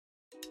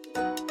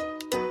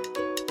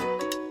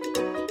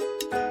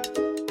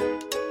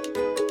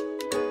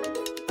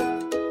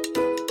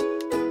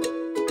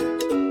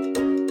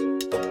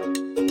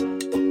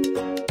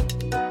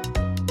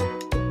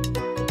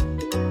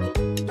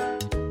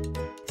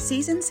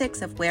Season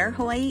 6 of Where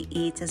Hawaii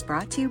Eats is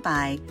brought to you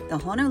by the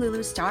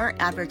Honolulu Star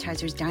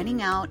Advertisers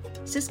Dining Out,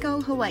 Cisco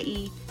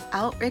Hawaii,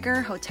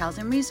 Outrigger Hotels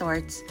and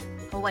Resorts,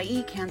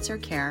 Hawaii Cancer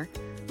Care,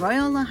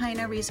 Royal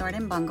Lahaina Resort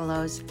and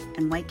Bungalows,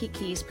 and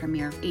Waikiki's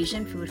premier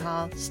Asian food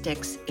hall,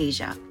 Sticks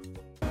Asia.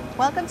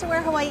 Welcome to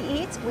Where Hawaii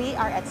Eats. We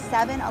are at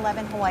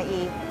 7-Eleven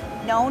Hawaii,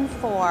 known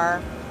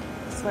for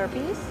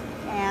Slurpees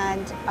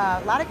and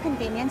a lot of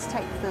convenience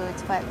type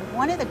foods, but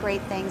one of the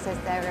great things is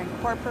they're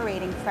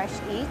incorporating fresh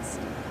eats,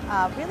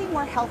 really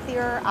more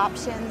healthier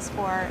options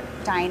for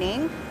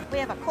dining. We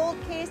have a cold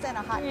case and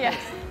a hot case,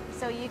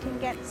 so you can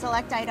get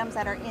select items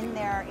that are in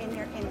there in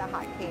the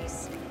hot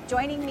case.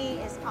 Joining me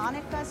is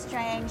Annika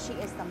Streng. She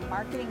is the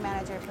marketing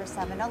manager for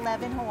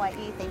 7-Eleven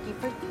Hawaii. Thank you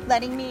for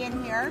letting me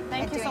in here.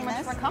 Thank you so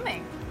much for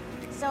coming.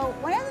 So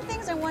one of the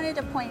things I wanted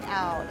to point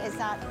out is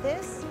that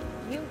this,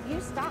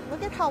 you stock,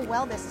 look at how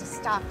well this is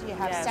stocked. You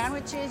have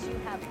sandwiches, you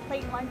have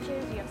plate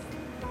lunches,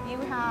 you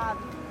have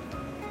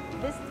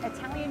this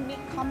Italian meat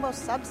combo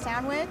sub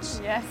sandwich.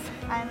 Yes.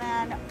 And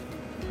then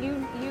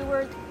you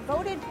were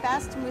voted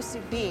best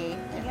musubi,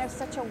 and you have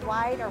such a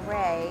wide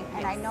array.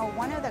 And I know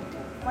one of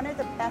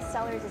the best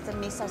sellers is the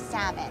miso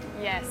salmon.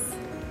 Yes.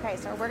 Okay,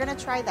 so we're gonna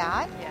try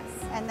that. Yes.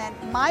 And then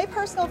my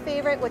personal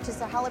favorite, which is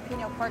the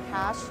jalapeno pork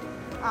hash.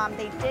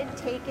 They did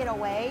take it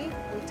away.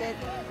 We did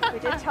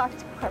talk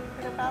to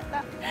corporate about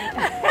that.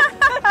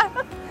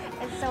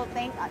 And so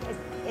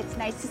it's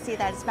nice to see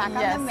that it's back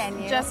on the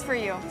menu. Just for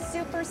you.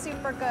 Super,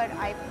 super good.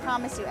 I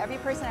promise you, every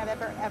person I've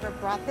ever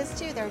brought this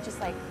to, they're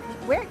just like,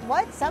 where?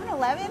 What?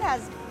 7-Eleven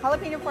has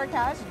jalapeno pork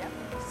hash? Yep.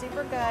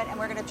 Super good, and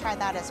we're gonna try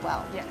that as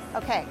well. Yes.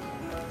 Okay.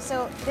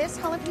 So this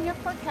jalapeno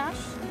pork hash,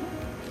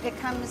 it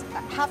comes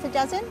half a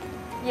dozen.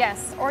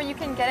 Yes, or you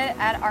can get it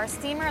at our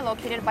steamer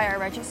located by our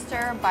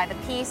register, by the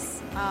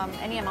piece,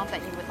 any amount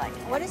that you would like.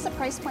 What is the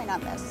price point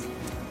on this?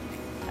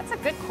 That's a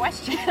good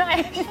question. I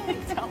actually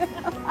don't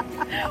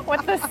know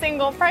what the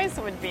single price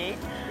would be.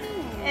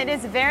 It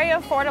is very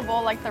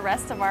affordable like the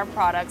rest of our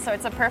products, so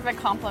it's a perfect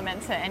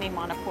complement to any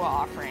Manapua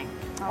offering.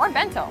 Okay. Or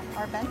bento.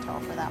 Or bento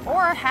for that one.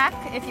 Or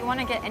hack, if you want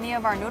to get any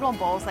of our noodle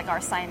bowls like our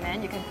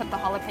saimen, you can put the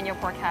jalapeno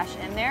pork hash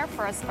in there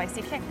for a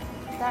spicy kick.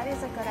 That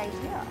is a good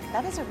idea.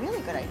 That is a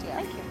really good idea.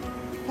 Thank you.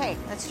 Okay,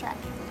 let's try.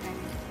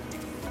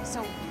 Okay.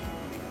 So,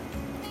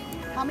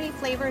 how many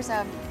flavors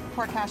of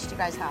pork hash do you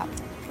guys have?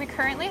 We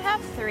currently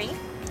have 3,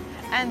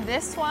 and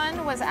this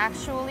one was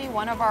actually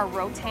one of our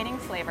rotating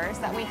flavors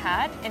that we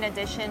had in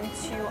addition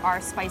to our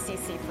spicy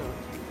seafood.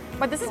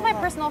 But this is my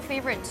personal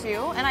favorite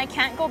too, and I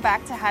can't go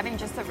back to having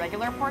just the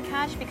regular pork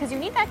hash because you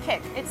need that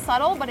kick. It's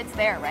subtle, but it's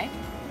there, right?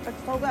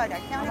 It's so good.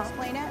 I can't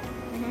explain it.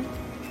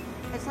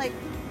 It's like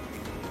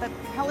the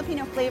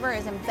jalapeno flavor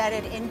is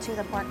embedded into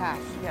the pork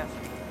hash. Yes.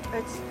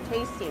 It's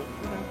tasty.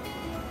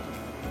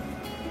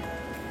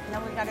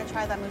 Now we gotta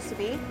try the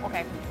musubi.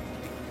 Okay.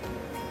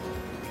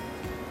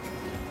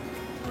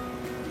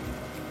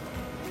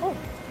 Oh.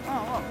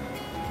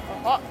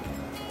 Oh.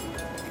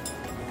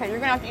 Okay, you're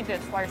gonna have to eat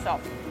this by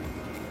yourself.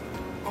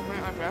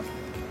 Okay.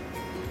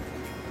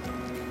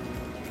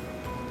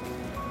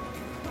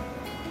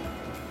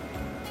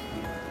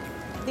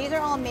 These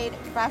are all made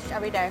fresh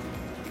every day.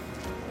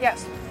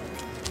 Yes.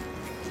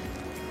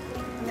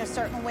 And there's a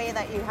certain way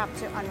that you have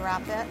to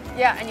unwrap it.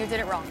 Yeah, and you did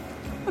it wrong.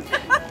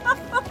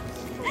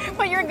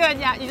 But you're good,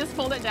 yeah. You just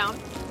fold it down.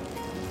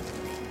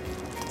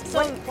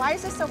 So why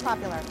is this so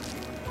popular?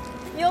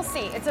 You'll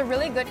see. It's a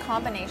really good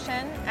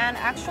combination. And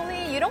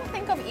actually, you don't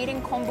think of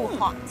eating kombu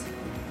hot.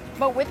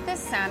 But with this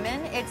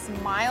salmon, it's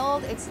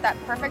mild. It's that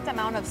perfect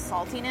amount of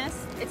saltiness.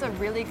 It's a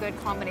really good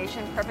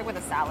combination, perfect with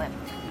a salad.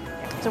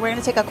 So we're going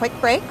to take a quick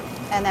break.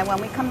 And then when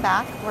we come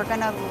back, we're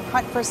going to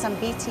hunt for some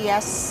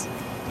BTS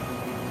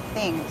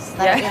things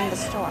that are in the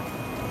store.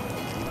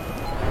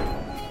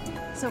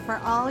 So for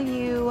all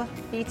you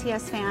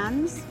BTS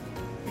fans,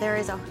 there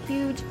is a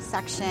huge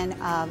section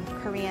of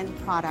Korean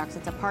products.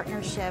 It's a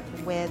partnership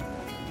with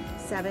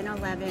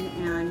 7-Eleven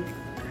and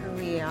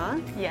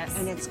Korea. Yes.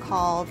 And it's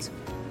called...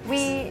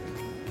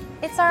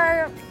 It's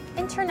our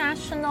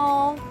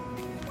international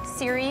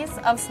series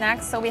of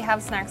snacks. So we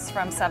have snacks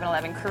from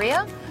 7-Eleven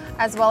Korea,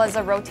 as well as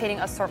a rotating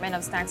assortment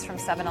of snacks from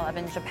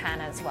 7-Eleven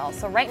Japan as well.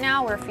 So right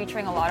now we're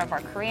featuring a lot of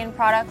our Korean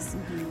products,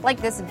 like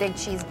this big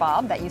cheese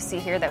bob that you see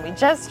here that we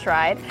just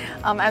tried,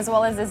 as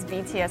well as this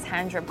BTS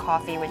hand drip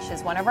coffee, which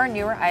is one of our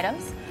newer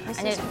items.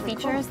 And it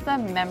features the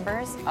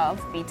members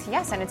of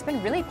BTS, and it's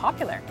been really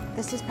popular.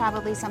 This is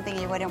probably something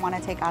you wouldn't want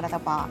to take out of the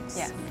box.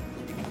 Yes.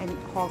 And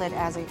hold it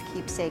as a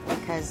keepsake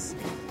because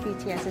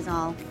BTS is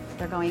all,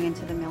 they're going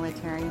into the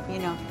military. You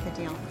know the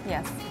deal.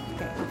 Yes.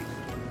 Okay.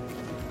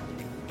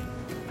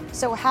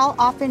 So how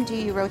often do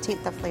you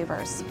rotate the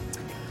flavors?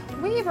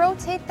 We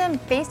rotate them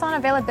based on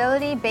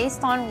availability,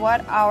 based on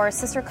what our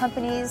sister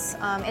companies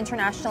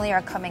internationally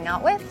are coming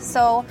out with.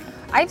 So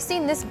I've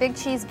seen this big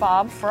cheese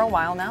bob for a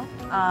while now.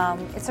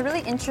 It's a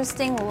really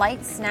interesting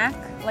light snack,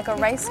 like a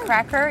rice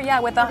cracker,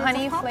 with a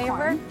honey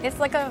flavor. It's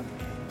like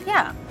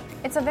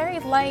it's a very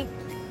light,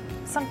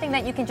 something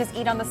that you can just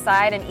eat on the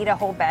side and eat a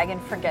whole bag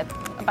and forget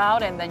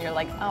about, and then you're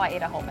like, oh, I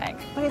ate a whole bag.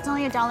 But it's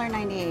only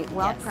 $1.98,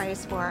 well Yes.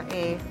 priced for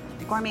a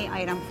gourmet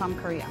item from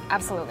Korea.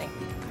 Absolutely.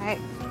 Okay,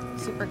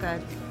 super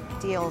good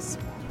deals.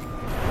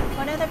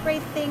 One of the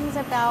great things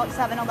about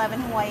 7-Eleven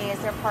Hawaii is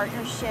their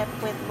partnership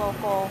with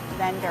local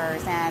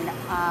vendors, and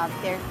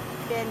they've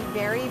been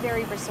very,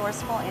 very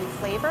resourceful in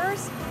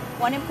flavors.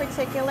 One in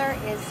particular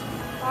is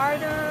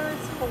Carter's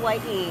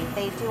Hawaii.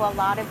 They do a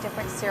lot of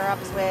different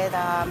syrups with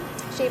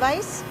shave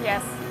ice.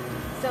 Yes.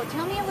 So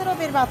tell me a little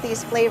bit about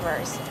these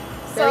flavors.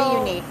 Very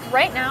unique.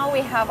 Right now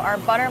we have our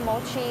butter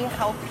mochi,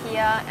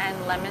 haupia,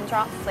 and lemon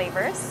drop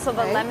flavors. So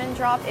the Okay. lemon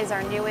drop is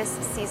our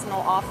newest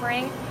seasonal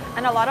offering,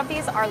 and a lot of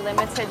these are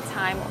limited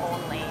time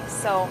only.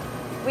 So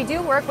we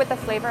do work with the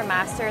flavor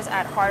masters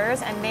at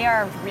Carter's, and they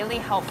are really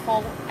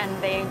helpful, and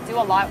they do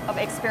a lot of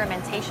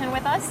experimentation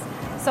with us.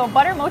 So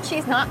butter mochi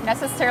is not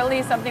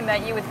necessarily something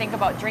that you would think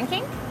about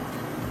drinking,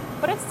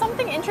 but it's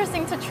something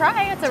interesting to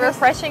try. It's a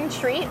refreshing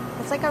treat.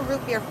 It's like a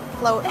root beer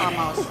float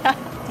almost. Yeah.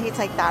 Tastes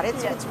like that.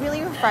 It's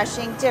really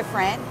refreshing,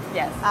 different.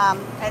 Yes.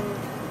 And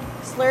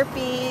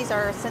Slurpees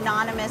are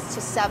synonymous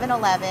to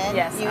 7-Eleven.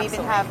 Yes, You even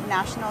absolutely. have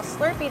National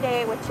Slurpee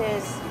Day, which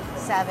is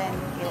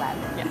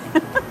 7-Eleven.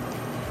 Yes.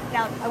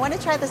 Now, I want to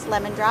try this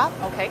lemon drop.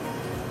 Okay.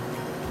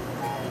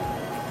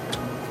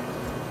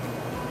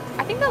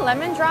 I think the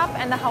lemon drop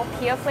and the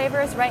haupia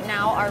flavors right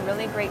now are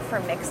really great for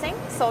mixing.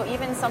 So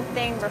even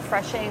something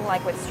refreshing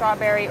like with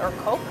strawberry or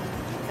Coke,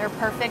 they're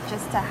perfect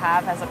just to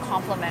have as a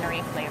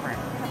complementary flavor.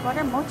 The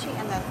butter mochi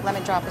and the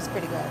lemon drop is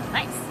pretty good.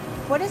 Nice.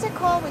 What is it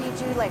called when you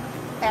do like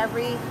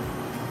every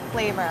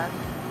flavor?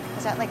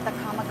 Is that like the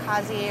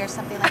kamikaze or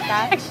something like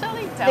that?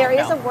 Actually, don't There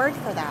is know. a word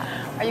for that.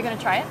 Are you going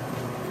to try it?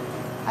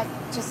 I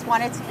just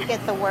wanted to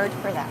get the word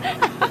for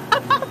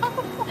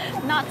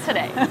that. Not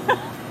today.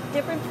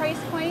 Different price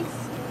points.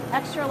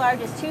 Extra large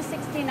is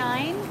 $2.69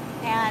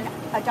 and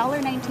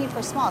 $1.19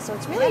 for small. So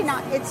it's really Yes.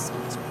 not, it's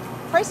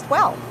priced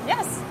well.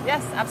 Yes,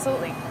 yes,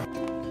 absolutely.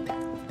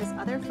 This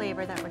other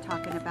flavor that we're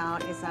talking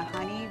about is a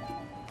honey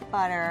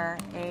butter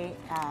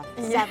AF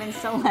Yeah. 7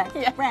 Select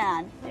Yeah.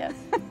 brand. Yes.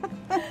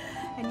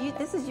 And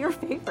this is your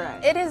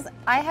favorite. It is.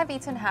 I have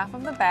eaten half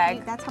of the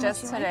bag That's how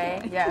just much you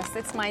like today. it. Yes,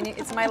 it's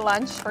my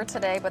lunch for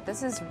today, but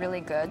this is really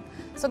good.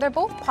 So they're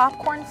both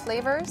popcorn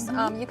flavors.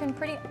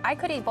 Mm-hmm. I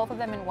could eat both of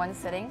them in one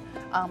sitting.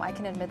 I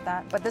can admit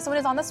that. But this one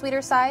is on the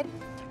sweeter side,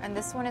 and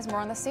this one is more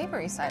on the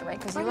savory side, right?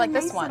 Because you like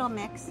this one. Nice little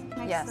mix.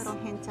 Nice Yes. little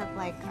hint of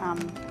like,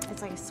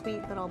 it's like a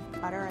sweet little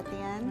butter at the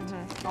end.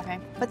 Okay.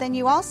 But then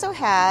you also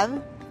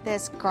have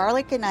this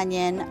garlic and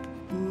onion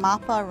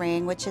mappa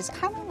ring, which is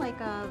kind of like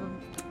a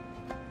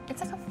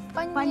It's like a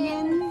funyun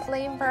Funyun?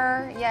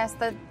 flavor. Yes,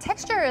 the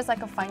texture is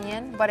like a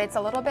funyun, but it's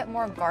a little bit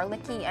more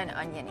garlicky and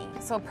oniony.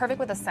 So perfect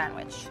with a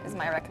sandwich is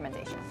my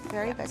recommendation.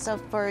 very good. So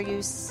for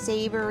you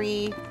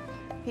savory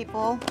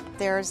people,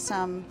 there's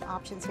some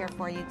options here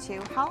for you too.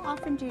 How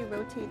often do you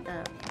rotate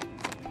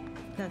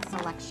the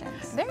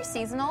selections? They're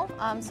seasonal,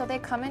 so they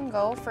come and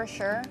go for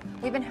sure.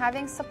 We've been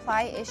having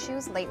supply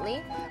issues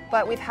lately,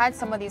 but we've had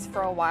some of these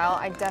for a while.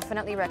 I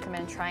definitely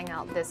recommend trying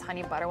out this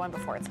honey butter one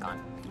before it's gone.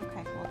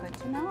 Okay, well, good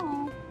to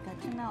know.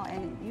 Good to know.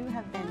 And you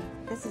have been,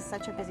 this is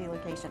such a busy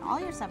location. All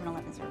your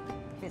 7-Elevens are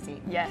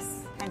busy.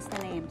 Yes, Hence the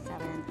name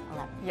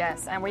 7-Eleven.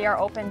 yes, and we are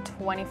open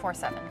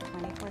 24/7.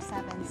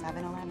 24/7,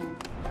 7-Eleven.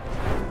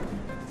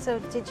 So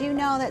did you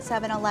know that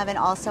 7-Eleven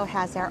also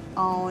has their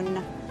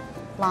own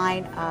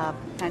line of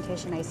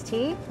plantation iced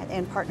tea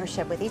in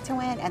partnership with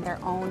Itoin and their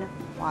own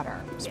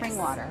water, spring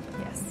water?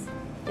 Yes.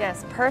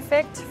 Yes,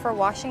 perfect for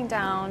washing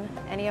down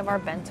any of our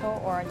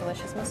bento or our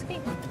delicious musubi.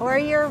 Or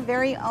your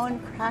very own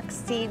crack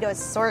seed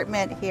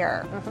assortment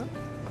here.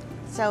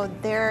 So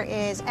there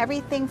is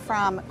everything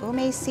from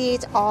ume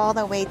seeds all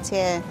the way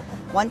to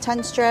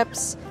wonton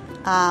strips.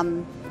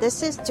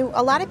 Do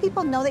a lot of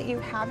people know that you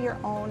have your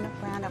own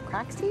brand of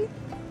crack seed?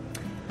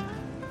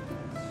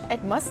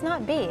 It must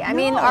not be. I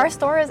mean, No. our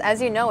store is,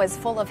 as you know, is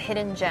full of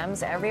hidden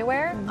gems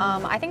everywhere.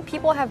 I think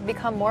people have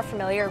become more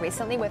familiar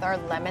recently with our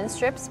lemon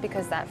strips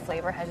because that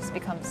flavor has just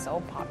become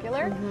so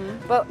popular.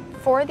 But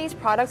for these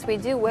products, we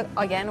do,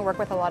 again, work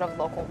with a lot of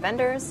local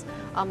vendors,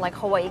 like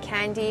Hawaii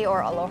Candy or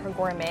Aloha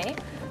Gourmet.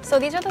 So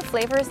these are the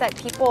flavors that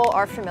people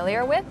are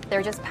familiar with.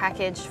 They're just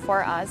packaged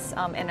for us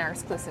in our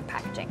exclusive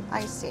packaging.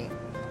 I see.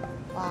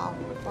 Wow.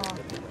 Well,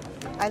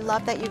 I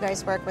love that you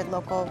guys work with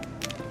local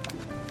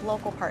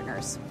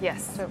partners.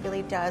 Yes. So it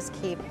really does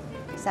keep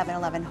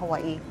 7-Eleven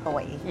Hawaii,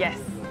 Hawaii. Yes.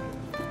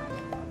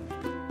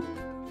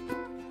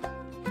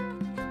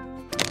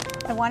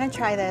 I want to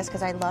try this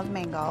because I love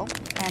mango.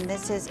 And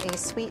this is a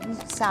sweet and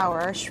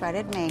sour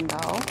shredded mango.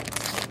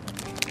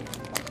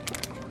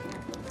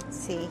 Let's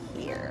see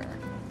here.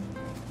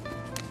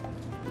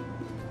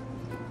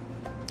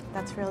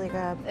 That's really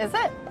good. Is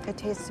it? It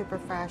tastes super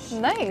fresh.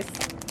 Nice.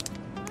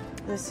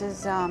 This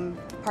is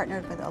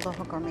partnered with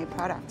Aloha Gourmet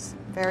products.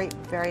 Very,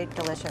 very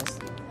delicious.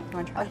 You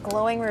want to try? A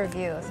glowing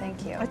review.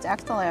 Thank you. It's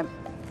excellent.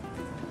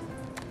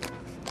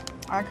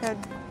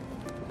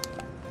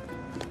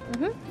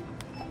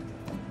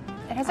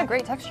 It has a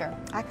great texture.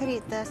 I could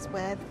eat this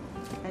with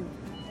and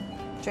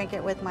drink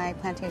it with my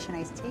plantation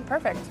iced tea.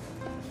 Perfect.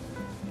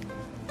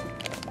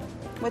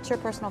 What's your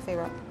personal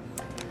favorite?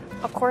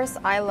 Of course,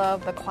 I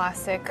love the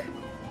classic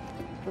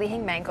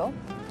Lihing mango.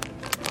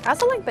 I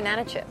also like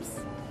banana chips.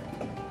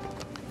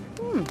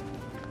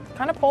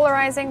 Kind of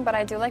polarizing, but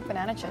I do like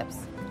banana chips.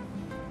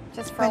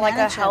 Just for like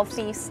a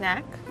healthy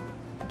snack,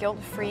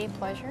 guilt-free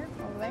pleasure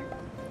over there.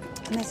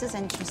 And this is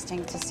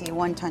interesting to see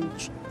wonton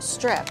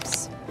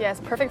strips. Yeah, it's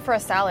perfect for a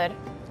salad,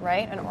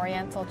 right? An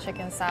Oriental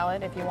chicken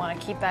salad if you want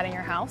to keep that in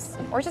your house,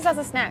 or just as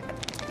a snack.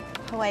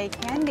 Hawaii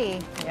candy.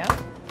 Yeah.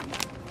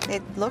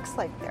 It looks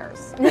like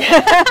theirs.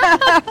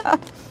 I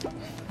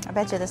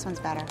bet you this one's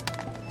better.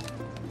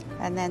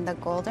 And then the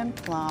golden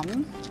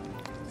plum.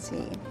 Let's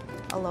see.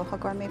 Aloha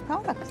Gourmet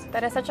products.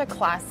 That is such a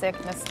classic,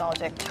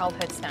 nostalgic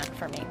childhood snack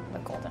for me, the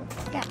golden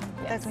plum. Yeah,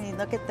 Yes. that's when you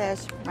look at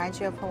this, reminds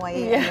you of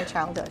Hawaii and your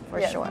childhood,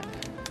 for sure.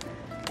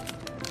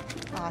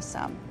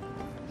 Awesome.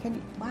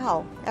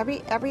 Wow,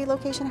 every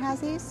location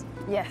has these?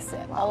 Yes,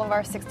 all of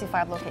our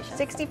 65 locations.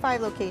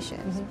 65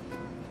 locations,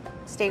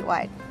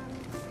 statewide.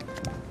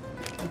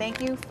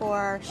 Thank you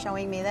for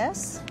showing me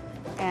this,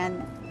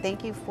 and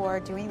thank you for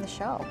doing the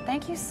show.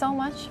 Thank you so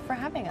much for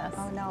having us.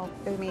 Oh no,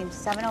 I mean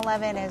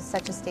 7-Eleven is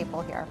such a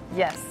staple here.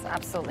 Yes,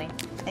 absolutely.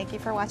 Thank you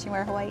for watching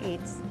Where Hawaii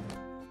Eats.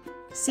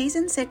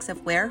 Season 6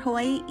 of Where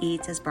Hawaii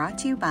Eats is brought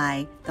to you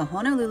by the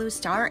Honolulu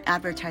Star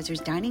Advertisers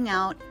Dining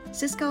Out,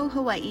 Cisco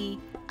Hawaii,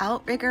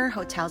 Outrigger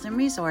Hotels and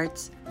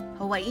Resorts,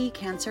 Hawaii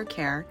Cancer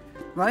Care,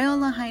 Royal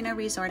Lahaina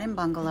Resort and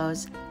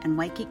Bungalows, and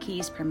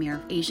Waikiki's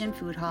premier Asian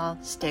food hall,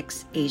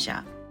 Sticks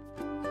Asia.